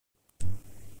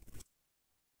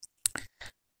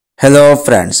Hello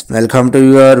friends, welcome to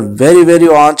your very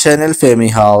own channel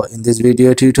Femi How. In this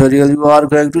video tutorial you are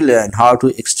going to learn how to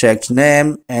extract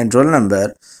name and roll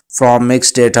number from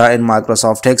mixed data in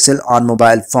Microsoft Excel on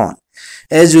mobile phone.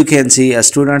 As you can see a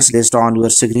student's list on your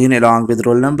screen along with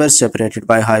roll numbers separated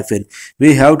by hyphen.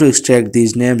 We have to extract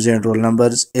these names and roll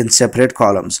numbers in separate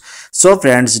columns. So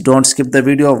friends, don't skip the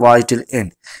video, watch till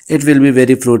end. It will be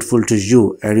very fruitful to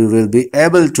you and you will be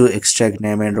able to extract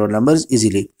name and roll numbers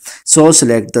easily. So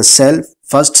select the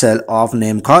first cell of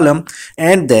name column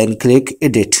and then click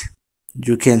edit.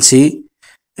 You can see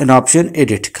an option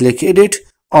edit. Click edit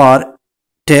or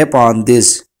tap on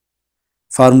this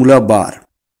formula bar.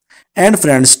 And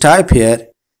friends, type here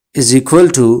is equal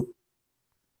to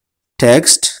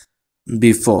text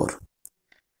before.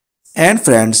 And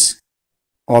friends,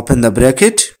 open the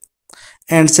bracket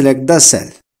and select the cell.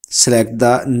 Select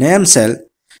the name cell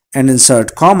and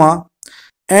insert comma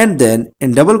and then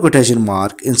in double quotation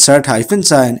mark insert hyphen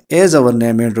sign as our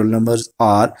name and roll numbers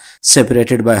are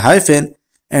separated by hyphen,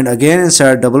 and again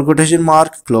insert double quotation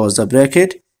mark, close the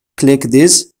bracket, click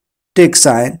this tick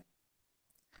sign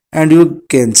and you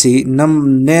can see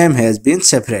name has been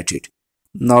separated.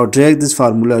 Now drag this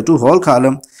formula to whole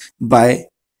column by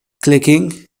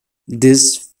clicking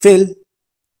this fill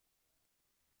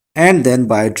and then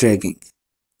by dragging.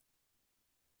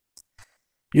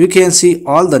 You can see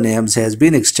all the names has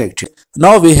been extracted.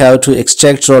 Now we have to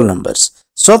extract roll numbers.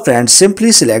 So friends,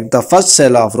 simply select the first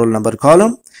cell of roll number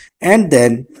column and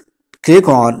then click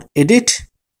on edit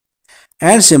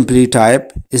and simply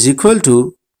type is equal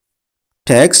to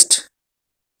text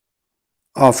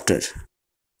after.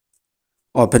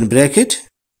 Open bracket.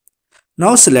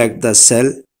 Now select the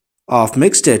cell of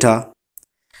mixed data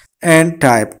and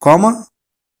type comma.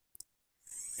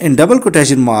 In double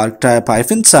quotation mark type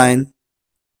hyphen sign,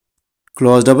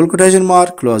 close double quotation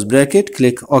mark, close bracket,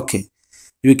 click OK.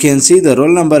 You can see the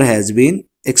roll number has been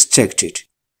extracted.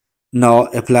 Now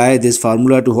apply this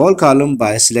formula to whole column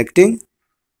by selecting,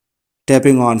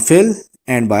 tapping on fill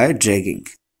and by dragging.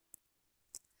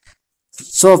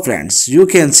 So friends, you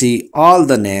can see all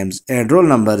the names and roll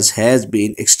numbers has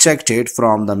been extracted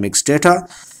from the mixed data.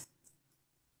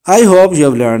 I hope you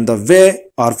have learned the way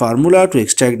or formula to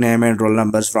extract name and roll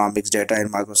numbers from mixed data in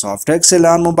Microsoft Excel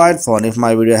on mobile phone. If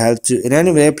my video helps you in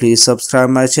any way, please subscribe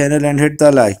my channel and hit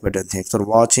the like button. Thanks for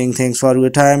watching. Thanks for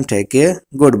your time. Take care.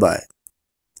 Goodbye.